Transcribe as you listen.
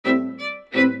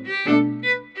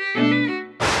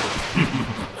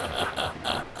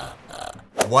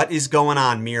What is going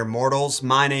on, mere mortals?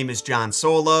 My name is John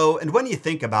Solo, and when you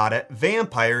think about it,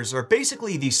 vampires are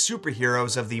basically the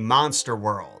superheroes of the monster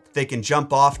world. They can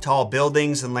jump off tall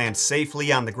buildings and land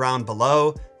safely on the ground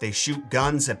below, they shoot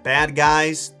guns at bad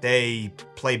guys, they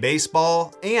play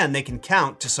baseball, and they can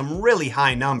count to some really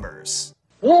high numbers.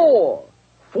 Four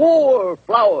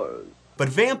flowers. But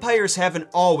vampires haven't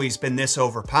always been this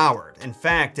overpowered. In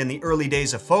fact, in the early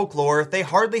days of folklore, they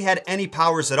hardly had any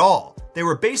powers at all. They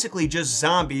were basically just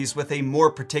zombies with a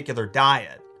more particular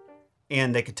diet.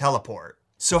 And they could teleport.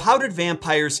 So how did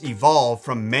vampires evolve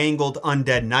from mangled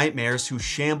undead nightmares who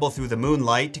shamble through the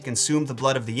moonlight to consume the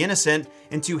blood of the innocent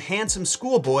into handsome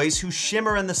schoolboys who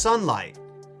shimmer in the sunlight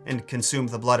and consume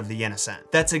the blood of the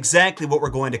innocent? That's exactly what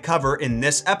we're going to cover in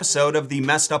this episode of the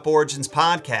Messed Up Origins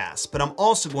podcast, but I'm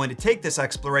also going to take this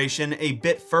exploration a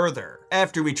bit further.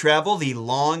 After we travel the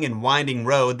long and winding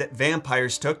road that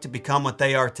vampires took to become what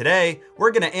they are today,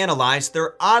 we're going to analyze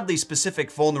their oddly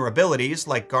specific vulnerabilities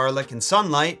like garlic and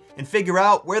sunlight and figure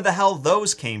out where the hell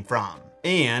those came from.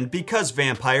 And because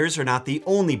vampires are not the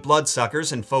only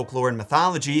bloodsuckers in folklore and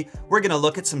mythology, we're going to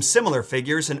look at some similar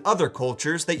figures in other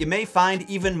cultures that you may find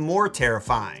even more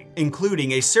terrifying,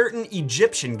 including a certain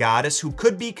Egyptian goddess who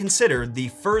could be considered the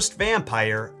first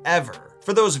vampire ever.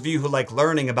 For those of you who like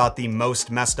learning about the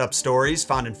most messed up stories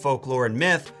found in folklore and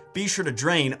myth, be sure to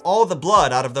drain all the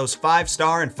blood out of those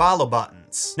 5-star and follow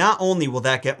buttons. Not only will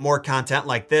that get more content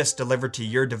like this delivered to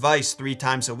your device 3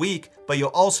 times a week, but you'll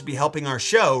also be helping our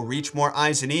show reach more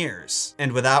eyes and ears.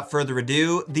 And without further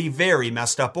ado, the very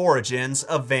messed up origins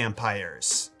of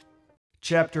vampires.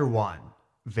 Chapter 1: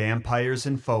 Vampires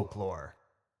in Folklore.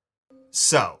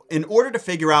 So, in order to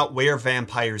figure out where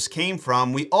vampires came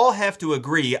from, we all have to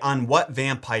agree on what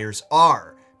vampires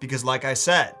are. Because like I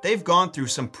said, they've gone through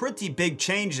some pretty big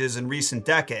changes in recent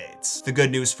decades. The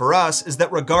good news for us is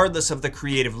that regardless of the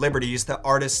creative liberties that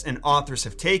artists and authors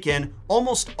have taken,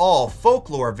 almost all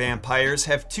folklore vampires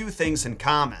have 2 things in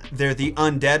common. They're the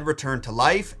undead returned to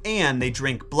life, and they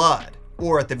drink blood.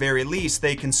 Or at the very least,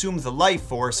 they consume the life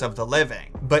force of the living.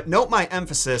 But note my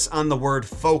emphasis on the word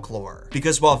folklore,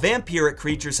 because while vampiric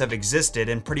creatures have existed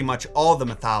in pretty much all the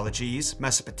mythologies,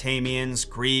 Mesopotamians,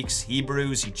 Greeks,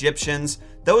 Hebrews, Egyptians,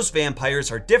 those vampires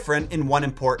are different in one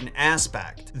important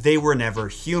aspect. They were never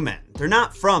human. They're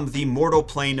not from the mortal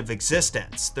plane of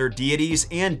existence. They're deities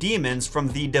and demons from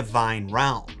the divine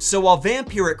realm. So while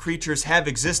vampiric creatures have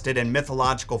existed in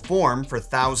mythological form for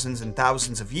thousands and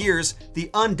thousands of years,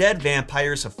 the undead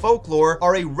vampires of folklore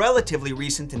are a relatively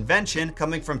recent invention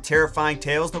coming from terrifying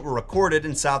tales that were recorded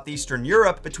in southeastern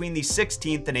Europe between the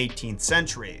 16th and 18th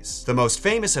centuries. The most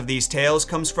famous of these tales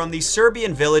comes from the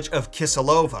Serbian village of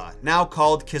Kisilova, now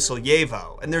called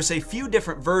Kiseljevo, and there's a few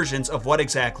different versions of what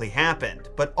exactly happened,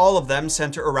 but all of them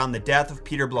center around the death of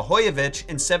Peter Blahojevich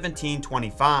in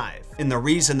 1725. And the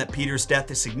reason that Peter's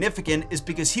death is significant is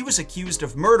because he was accused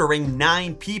of murdering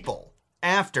 9 people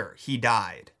after he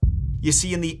died. You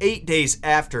see, in the 8 days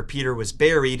after Peter was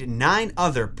buried, 9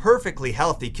 other perfectly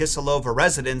healthy Kisilova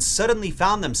residents suddenly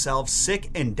found themselves sick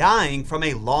and dying from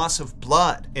a loss of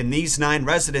blood. And these 9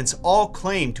 residents all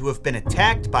claimed to have been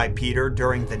attacked by Peter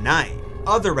during the night.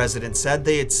 Other residents said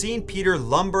they had seen Peter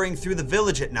lumbering through the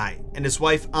village at night, and his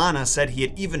wife Anna said he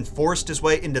had even forced his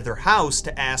way into their house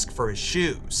to ask for his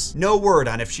shoes. No word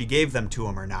on if she gave them to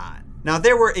him or not. Now,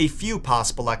 there were a few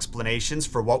possible explanations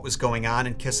for what was going on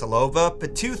in Kisilova,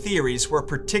 but 2 theories were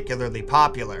particularly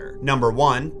popular. Number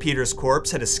 1, Peter's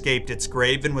corpse had escaped its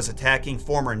grave and was attacking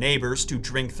former neighbors to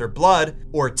drink their blood.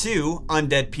 Or 2,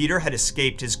 undead Peter had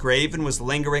escaped his grave and was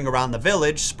lingering around the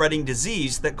village, spreading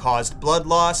disease that caused blood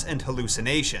loss and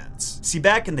hallucinations. See,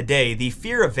 back in the day, the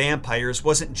fear of vampires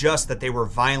wasn't just that they were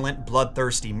violent,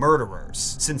 bloodthirsty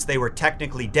murderers. Since they were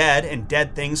technically dead, and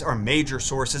dead things are major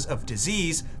sources of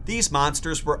disease, these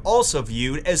monsters were also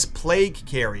viewed as plague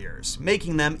carriers,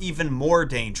 making them even more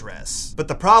dangerous. But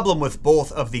the problem with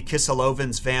both of the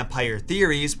Kisilovans' vampire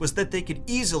theories was that they could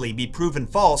easily be proven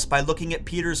false by looking at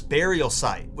Peter's burial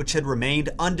site, which had remained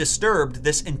undisturbed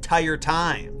this entire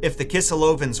time. If the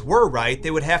Kisilovans were right,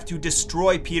 they would have to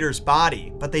destroy Peter's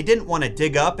body, but they didn't want to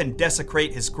dig up and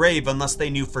desecrate his grave unless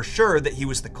they knew for sure that he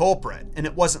was the culprit, and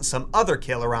it wasn't some other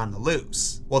killer on the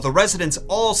loose. Well, the residents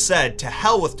all said to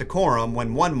hell with decorum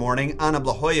when one morning Anna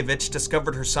Blahojevich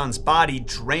discovered her son's body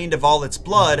drained of all its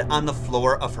blood on the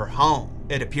floor of her home.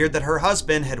 It appeared that her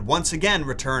husband had once again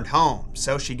returned home,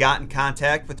 so she got in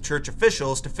contact with church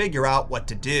officials to figure out what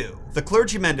to do. The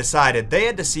clergymen decided they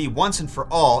had to see once and for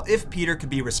all if Peter could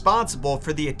be responsible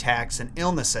for the attacks and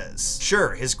illnesses.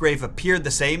 Sure, his grave appeared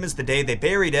the same as the day they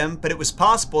buried him, but it was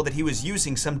possible that he was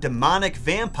using some demonic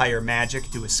vampire magic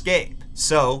to escape.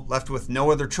 So, left with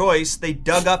no other choice, they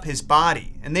dug up his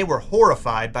body, and they were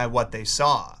horrified by what they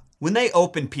saw. When they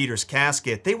opened Peter's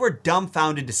casket, they were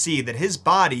dumbfounded to see that his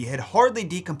body had hardly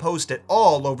decomposed at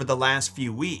all over the last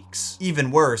few weeks.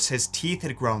 Even worse, his teeth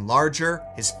had grown larger,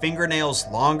 his fingernails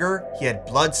longer, he had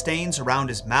bloodstains around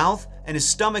his mouth, and his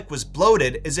stomach was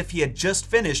bloated as if he had just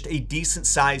finished a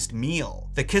decent-sized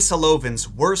meal. The Kisselovans'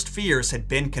 worst fears had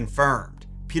been confirmed.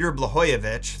 Peter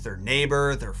Blachowicz, their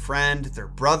neighbor, their friend, their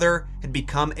brother, had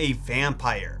become a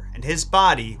vampire, and his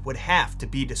body would have to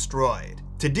be destroyed.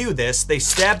 To do this, they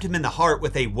stabbed him in the heart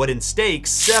with a wooden stake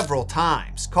several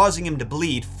times, causing him to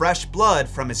bleed fresh blood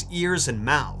from his ears and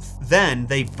mouth. Then,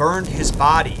 they burned his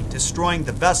body, destroying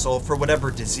the vessel for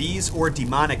whatever disease or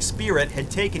demonic spirit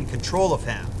had taken control of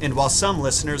him. And while some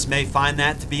listeners may find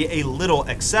that to be a little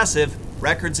excessive,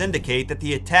 records indicate that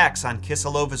the attacks on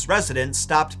Kisselova's residence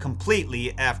stopped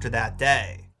completely after that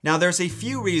day. Now, there's a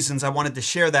few reasons I wanted to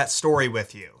share that story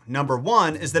with you. Number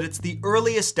one is that it's the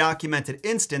earliest documented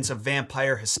instance of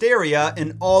vampire hysteria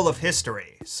in all of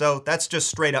history, so that's just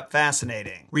straight up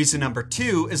fascinating. Reason number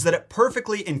two is that it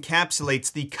perfectly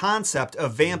encapsulates the concept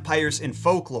of vampires in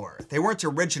folklore. They weren't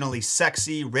originally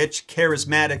sexy, rich,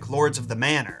 charismatic lords of the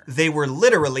manor. They were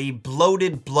literally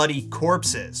bloated, bloody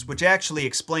corpses, which actually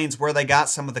explains where they got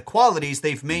some of the qualities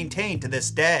they've maintained to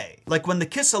this day. Like when the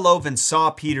Kisselovans saw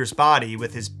Peter's body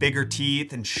with his bigger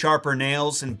teeth and sharper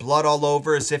nails and blood all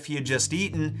over as if he had just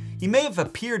eaten, he may have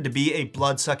appeared to be a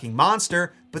blood-sucking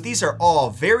monster, but these are all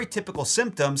very typical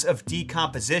symptoms of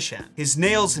decomposition. His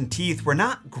nails and teeth were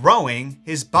not growing,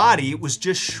 his body was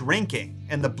just shrinking,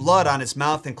 and the blood on his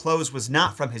mouth and clothes was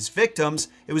not from his victims,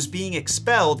 it was being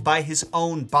expelled by his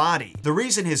own body. The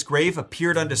reason his grave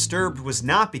appeared undisturbed was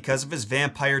not because of his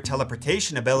vampire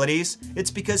teleportation abilities,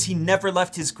 it's because he never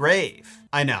left his grave.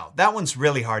 I know, that one's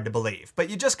really hard to believe, but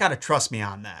you just gotta trust me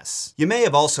on this. You may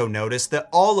have also noticed that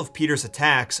all of Peter's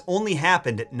attacks only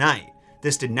happened at night.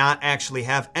 This did not actually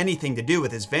have anything to do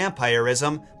with his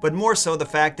vampirism, but more so the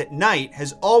fact that night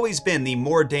has always been the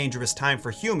more dangerous time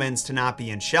for humans to not be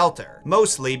in shelter,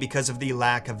 mostly because of the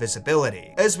lack of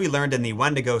visibility. As we learned in the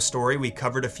Wendigo story we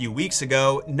covered a few weeks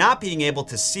ago, not being able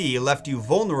to see left you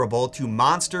vulnerable to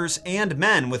monsters and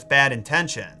men with bad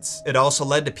intentions. It also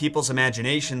led to people's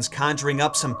imaginations conjuring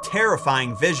up some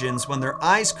terrifying visions when their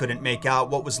eyes couldn't make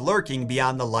out what was lurking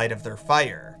beyond the light of their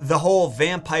fire. The whole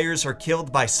vampires are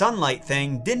killed by sunlight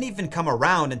thing didn't even come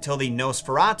around until the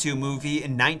Nosferatu movie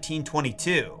in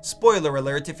 1922. Spoiler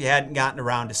alert if you hadn't gotten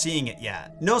around to seeing it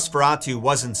yet. Nosferatu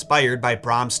was inspired by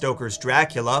Bram Stoker's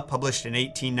Dracula, published in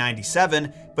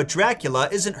 1897, but Dracula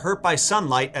isn't hurt by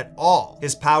sunlight at all.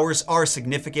 His powers are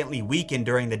significantly weakened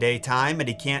during the daytime and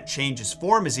he can't change his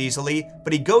form as easily,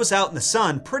 but he goes out in the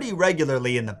sun pretty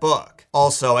regularly in the book.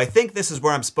 Also, I think this is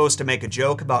where I'm supposed to make a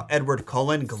joke about Edward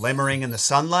Cullen glimmering in the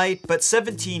sunlight, but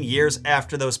 17 years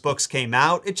after those books came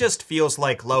out, it just feels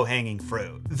like low-hanging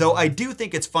fruit. Though I do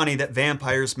think it's funny that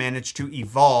vampires managed to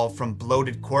evolve from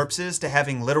bloated corpses to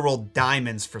having literal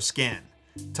diamonds for skin.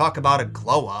 Talk about a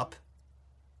glow-up.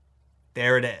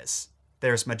 There it is.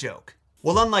 There's my joke.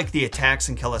 Well, unlike the attacks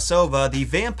in Killasova, the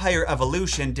vampire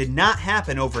evolution did not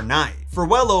happen overnight. For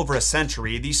well over a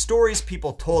century, the stories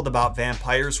people told about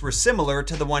vampires were similar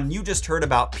to the one you just heard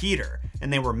about Peter,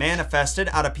 and they were manifested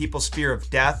out of people's fear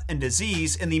of death and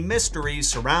disease and the mysteries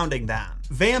surrounding them.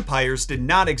 Vampires did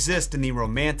not exist in the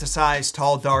romanticized,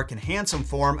 tall, dark, and handsome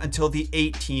form until the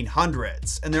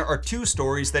 1800s, and there are two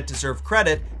stories that deserve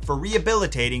credit for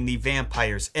rehabilitating the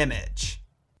vampire's image.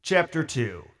 Chapter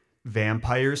 2.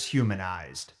 Vampires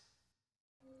Humanized.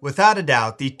 Without a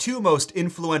doubt, the two most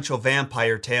influential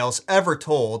vampire tales ever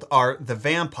told are The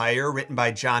Vampire, written by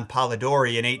John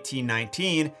Polidori in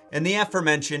 1819, and the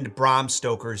aforementioned Bram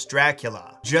Stoker's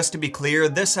Dracula. Just to be clear,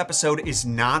 this episode is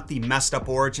not the messed up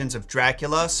origins of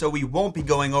Dracula, so we won't be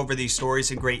going over these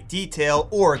stories in great detail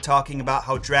or talking about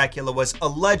how Dracula was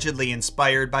allegedly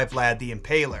inspired by Vlad the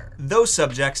Impaler. Those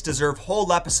subjects deserve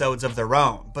whole episodes of their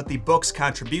own, but the book's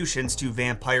contributions to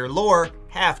vampire lore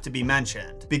have to be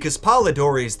mentioned, because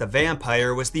Polidori's The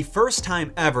Vampire was the first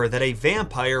time ever that a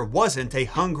vampire wasn't a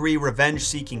hungry,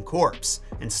 revenge-seeking corpse.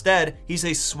 Instead, he's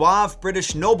a suave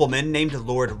British nobleman named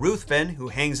Lord Ruthven who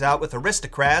hangs out with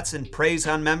aristocrats and preys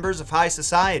on members of high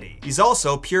society. He's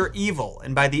also pure evil,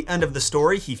 and by the end of the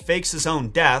story, he fakes his own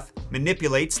death,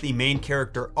 manipulates the main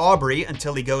character Aubrey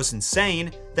until he goes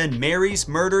insane, then marries,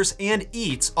 murders, and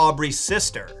eats Aubrey's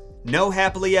sister. No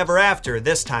happily ever after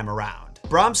this time around.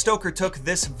 Bram Stoker took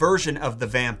this version of the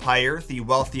vampire, the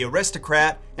wealthy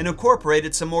aristocrat, and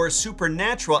incorporated some more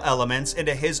supernatural elements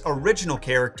into his original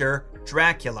character,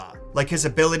 Dracula. Like his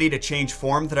ability to change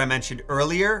form that I mentioned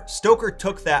earlier, Stoker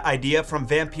took that idea from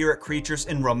vampiric creatures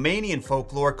in Romanian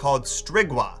folklore called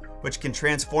strigwa, which can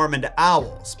transform into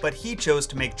owls, but he chose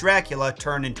to make Dracula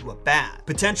turn into a bat,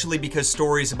 potentially because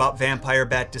stories about vampire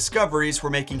bat discoveries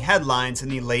were making headlines in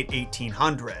the late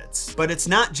 1800s. But it's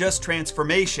not just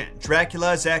transformation.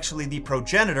 Dracula is actually the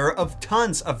progenitor of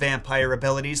tons of vampire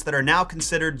abilities that are now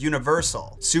considered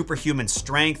universal. Superhuman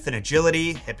strength and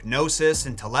agility, hypnosis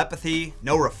and telepathy,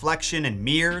 no reflection and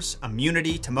mirrors,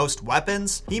 immunity to most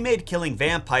weapons. He made killing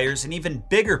vampires an even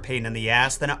bigger pain in the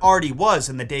ass than it already was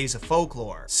in the days of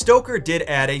folklore. Stoker did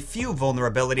add a few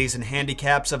vulnerabilities and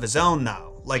handicaps of his own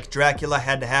though, like Dracula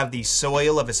had to have the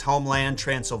soil of his homeland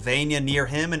Transylvania near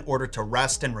him in order to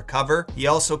rest and recover. He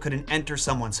also couldn't enter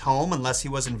someone's home unless he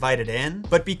was invited in.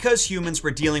 But because humans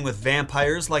were dealing with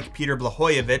vampires like Peter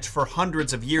Blachojevich for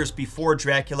hundreds of years before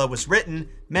Dracula was written,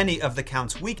 many of the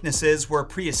Count's weaknesses were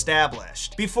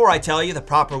pre-established. Before I tell you the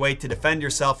proper way to defend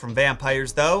yourself from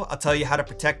vampires though, I'll tell you how to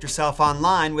protect yourself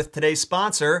online with today's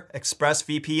sponsor,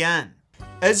 ExpressVPN.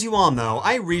 As you all know,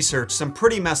 I researched some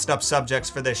pretty messed up subjects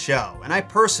for this show, and I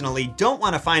personally don't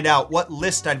want to find out what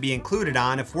list I'd be included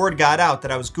on if word got out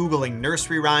that I was Googling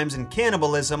nursery rhymes and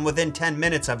cannibalism within 10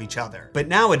 minutes of each other. But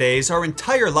nowadays, our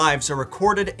entire lives are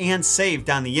recorded and saved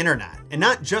on the internet, and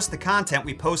not just the content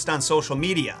we post on social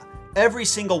media. Every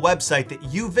single website that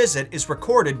you visit is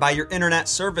recorded by your internet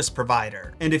service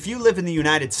provider. And if you live in the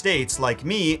United States, like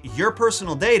me, your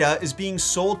personal data is being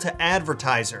sold to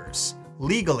advertisers.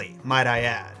 Legally, might I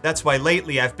add. That's why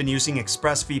lately I've been using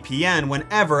ExpressVPN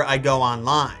whenever I go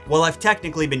online. Well, I've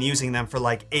technically been using them for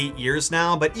like 8 years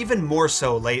now, but even more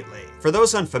so lately. For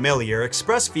those unfamiliar,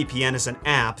 ExpressVPN is an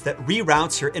app that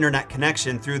reroutes your internet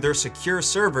connection through their secure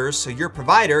servers so your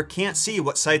provider can't see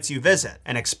what sites you visit.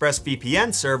 And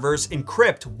ExpressVPN servers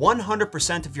encrypt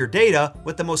 100% of your data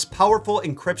with the most powerful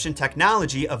encryption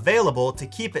technology available to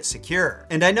keep it secure.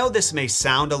 And I know this may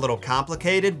sound a little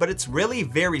complicated, but it's really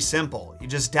very simple. You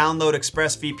just download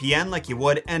ExpressVPN like you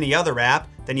would any other app,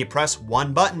 then you press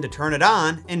one button to turn it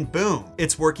on, and boom,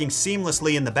 it's working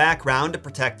seamlessly in the background to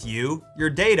protect you,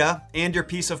 your data, and your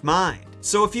peace of mind.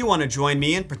 So if you want to join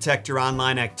me and protect your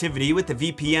online activity with the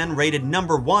VPN rated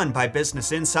 #1 by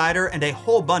Business Insider and a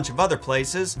whole bunch of other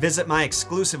places, visit my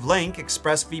exclusive link,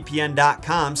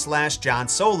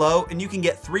 expressvpn.com/JohnSolo, and you can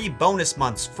get 3 bonus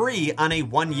months free on a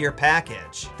 1-year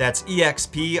package. That's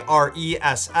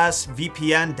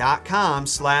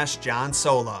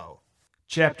expressvpn.com/JohnSolo.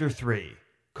 Chapter 3.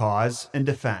 Cause and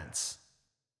Defense.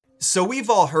 So we've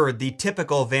all heard the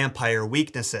typical vampire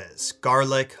weaknesses: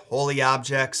 garlic, holy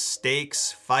objects,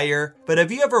 stakes, fire. But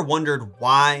have you ever wondered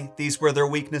why these were their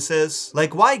weaknesses?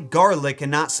 Like, why garlic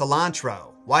and not cilantro?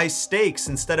 Why stakes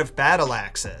instead of battle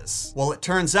axes? Well, it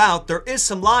turns out there is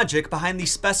some logic behind the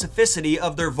specificity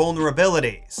of their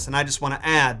vulnerabilities. And I just want to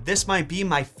add, this might be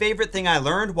my favorite thing I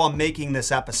learned while making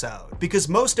this episode. Because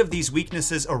most of these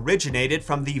weaknesses originated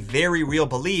from the very real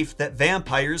belief that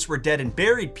vampires were dead and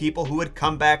buried people who would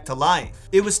come back to life.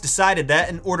 It was decided that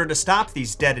in order to stop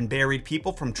these dead and buried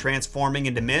people from transforming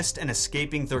into mist and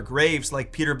escaping their graves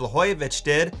like Peter Blachojevich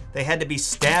did, they had to be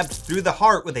stabbed through the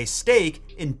heart with a stake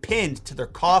and pinned to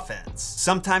their coffins.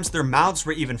 Sometimes their mouths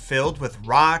were even filled with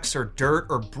rocks or dirt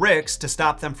or bricks to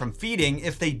stop them from feeding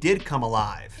if they did come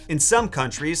alive. In some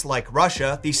countries, like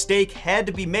Russia, the stake had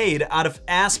to be made out of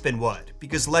aspen wood,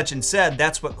 because legend said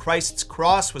that's what Christ's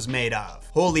cross was made of.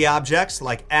 Holy objects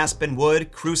like aspen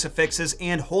wood, crucifixes,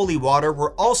 and holy water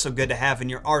were also good to have in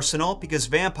your arsenal because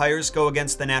vampires go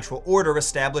against the natural order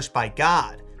established by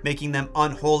God, making them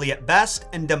unholy at best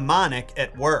and demonic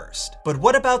at worst. But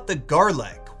what about the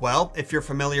garlic? Well, if you're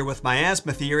familiar with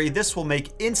miasma theory, this will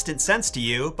make instant sense to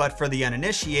you, but for the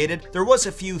uninitiated, there was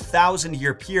a few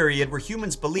thousand-year period where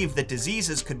humans believed that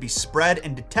diseases could be spread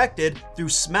and detected through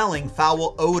smelling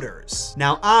foul odors.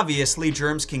 Now, obviously,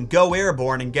 germs can go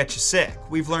airborne and get you sick.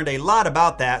 We've learned a lot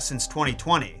about that since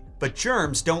 2020. But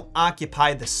germs don't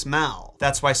occupy the smell.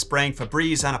 That's why spraying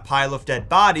Febreze on a pile of dead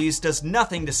bodies does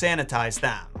nothing to sanitize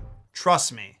them.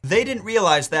 Trust me. They didn't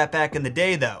realize that back in the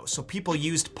day though, so people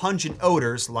used pungent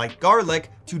odors like garlic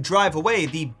to drive away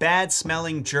the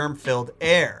bad-smelling germ-filled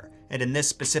air. And in this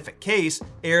specific case,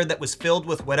 air that was filled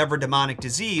with whatever demonic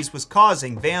disease was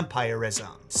causing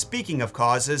vampirism. Speaking of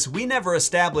causes, we never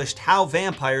established how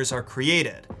vampires are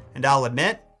created. And I'll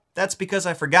admit, that's because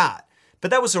I forgot.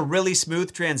 But that was a really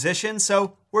smooth transition,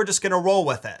 so we're just gonna roll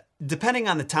with it. Depending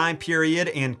on the time period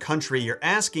and country you're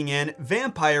asking in,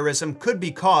 vampirism could be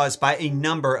caused by a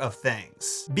number of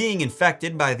things. Being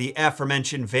infected by the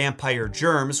aforementioned vampire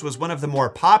germs was one of the more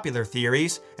popular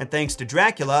theories, and thanks to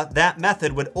Dracula, that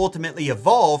method would ultimately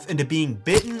evolve into being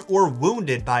bitten or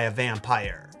wounded by a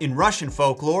vampire. In Russian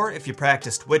folklore, if you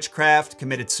practiced witchcraft,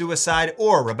 committed suicide,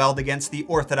 or rebelled against the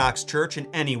Orthodox Church in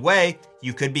any way,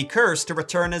 you could be cursed to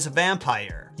return as a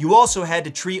vampire. You also had to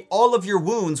treat all of your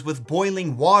wounds with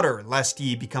boiling water lest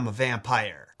ye become a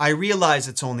vampire. I realize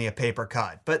it's only a paper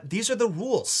cut, but these are the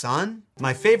rules, son.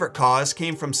 My favorite cause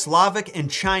came from Slavic and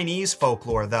Chinese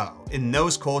folklore though. In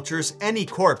those cultures, any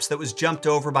corpse that was jumped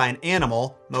over by an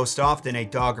animal, most often a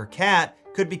dog or cat,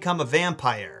 could become a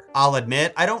vampire. I'll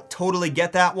admit, I don't totally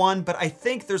get that one, but I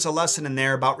think there's a lesson in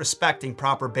there about respecting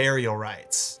proper burial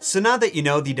rites. So now that you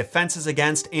know the defenses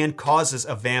against and causes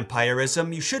of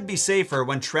vampirism, you should be safer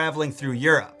when traveling through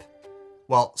Europe.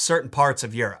 Well, certain parts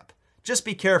of Europe. Just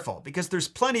be careful, because there's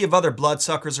plenty of other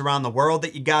bloodsuckers around the world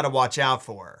that you gotta watch out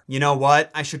for. You know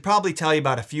what? I should probably tell you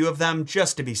about a few of them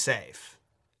just to be safe.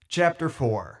 Chapter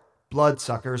 4.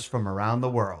 Bloodsuckers from around the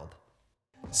world.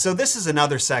 So this is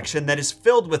another section that is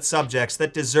filled with subjects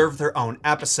that deserve their own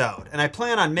episode, and I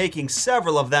plan on making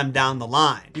several of them down the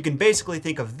line. You can basically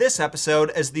think of this episode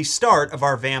as the start of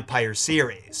our vampire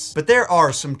series. But there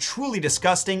are some truly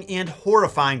disgusting and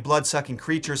horrifying blood-sucking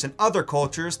creatures in other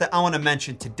cultures that I want to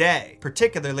mention today,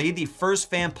 particularly the first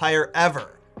vampire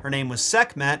ever. Her name was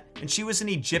Sekhmet, and she was an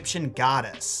Egyptian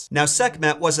goddess. Now,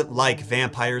 Sekhmet wasn't like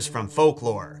vampires from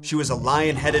folklore. She was a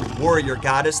lion-headed warrior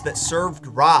goddess that served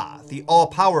Ra, the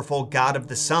all-powerful god of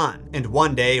the sun. And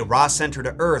one day, Ra sent her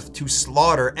to Earth to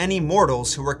slaughter any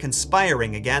mortals who were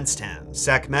conspiring against him.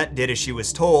 Sekhmet did as she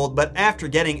was told, but after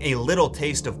getting a little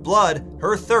taste of blood,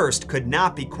 her thirst could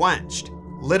not be quenched.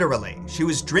 Literally, she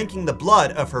was drinking the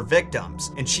blood of her victims,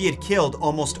 and she had killed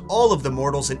almost all of the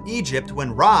mortals in Egypt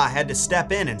when Ra had to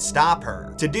step in and stop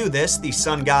her. To do this, the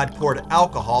sun god poured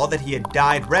alcohol that he had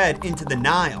dyed red into the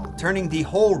Nile, turning the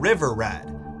whole river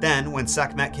red. Then, when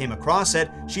Sekhmet came across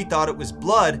it, she thought it was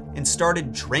blood and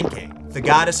started drinking. The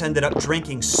goddess ended up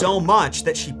drinking so much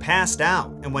that she passed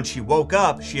out, and when she woke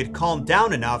up, she had calmed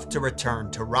down enough to return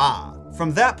to Ra.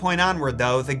 From that point onward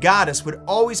though, the goddess would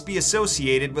always be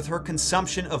associated with her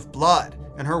consumption of blood,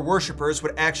 and her worshippers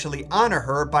would actually honor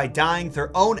her by dyeing their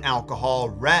own alcohol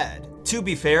red. To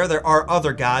be fair, there are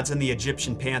other gods in the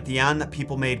Egyptian pantheon that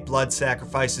people made blood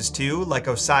sacrifices to, like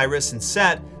Osiris and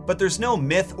Set, but there's no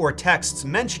myth or texts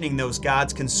mentioning those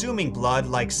gods consuming blood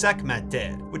like Sekhmet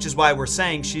did, which is why we're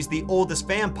saying she's the oldest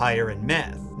vampire in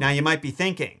myth. Now you might be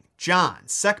thinking, John,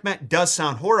 Sekhmet does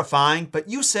sound horrifying, but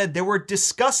you said there were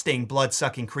disgusting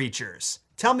blood-sucking creatures.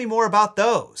 Tell me more about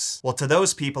those. Well, to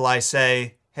those people I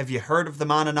say, have you heard of the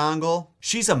Manananggal?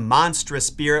 She's a monstrous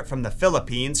spirit from the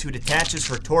Philippines who detaches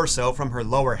her torso from her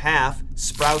lower half,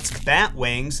 sprouts bat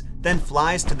wings, then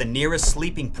flies to the nearest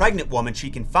sleeping pregnant woman she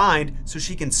can find so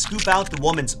she can scoop out the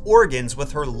woman's organs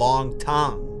with her long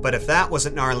tongue. But if that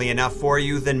wasn't gnarly enough for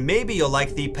you, then maybe you'll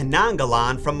like the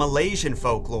Penanggalan from Malaysian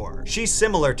folklore. She's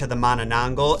similar to the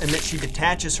Manananggal in that she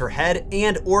detaches her head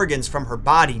and organs from her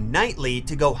body nightly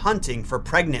to go hunting for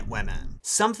pregnant women.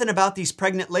 Something about these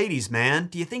pregnant ladies, man.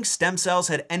 Do you think stem cells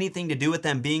had anything to do with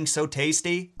them being so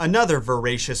tasty? Another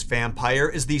voracious vampire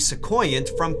is the Sequoiant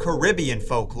from Caribbean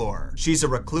folklore. She's a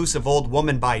reclusive old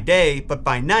woman by day, but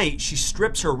by night she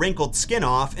strips her wrinkled skin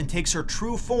off and takes her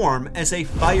true form as a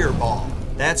fireball.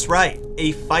 That's right,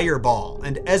 a fireball.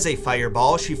 And as a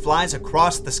fireball, she flies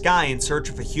across the sky in search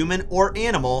of a human or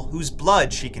animal whose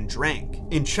blood she can drink.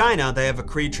 In China, they have a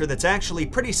creature that's actually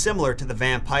pretty similar to the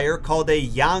vampire called a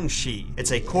yangshi.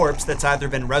 It's a corpse that's either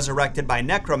been resurrected by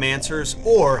necromancers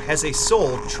or has a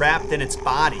soul trapped in its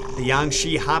body. The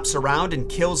yangshi hops around and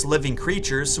kills living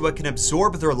creatures so it can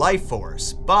absorb their life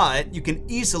force, but you can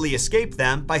easily escape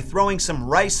them by throwing some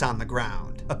rice on the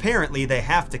ground. Apparently, they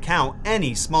have to count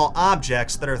any small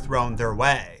objects that are thrown their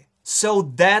way.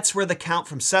 So that's where the Count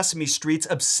from Sesame Street's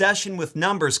obsession with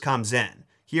numbers comes in.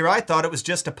 Here I thought it was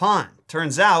just a pun.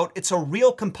 Turns out it's a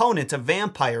real component of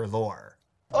vampire lore.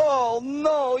 Oh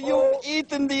no, you've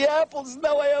eaten the apples.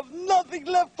 Now I have nothing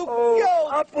left to go.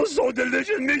 Apples so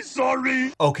delicious, me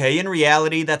sorry. Okay, in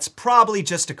reality, that's probably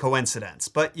just a coincidence,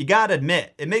 but you gotta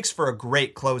admit, it makes for a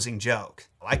great closing joke.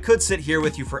 I could sit here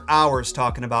with you for hours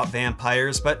talking about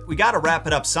vampires, but we gotta wrap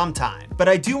it up sometime. But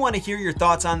I do want to hear your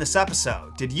thoughts on this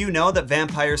episode. Did you know that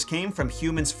vampires came from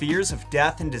humans' fears of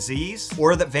death and disease?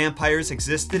 Or that vampires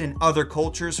existed in other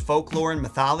cultures, folklore, and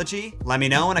mythology? Let me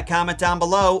know in a comment down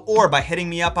below, or by hitting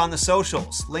me up on the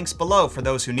socials. Links below for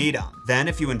those who need them. Then,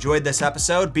 if you enjoyed this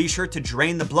episode, be sure to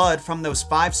drain the blood from those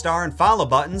 5-star and follow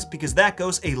buttons, because that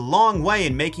goes a long way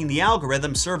in making the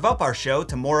algorithm serve up our show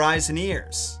to more eyes and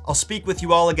ears. I'll speak with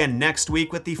you all again next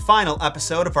week with the final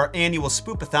episode of our annual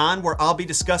Spoopathon, where I'll be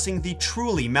discussing the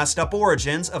truly messed up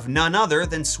origins of none other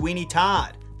than Sweeney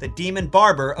Todd, the demon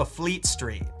barber of Fleet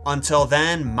Street. Until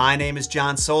then, my name is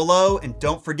John Solo, and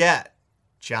don't forget,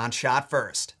 John shot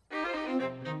first.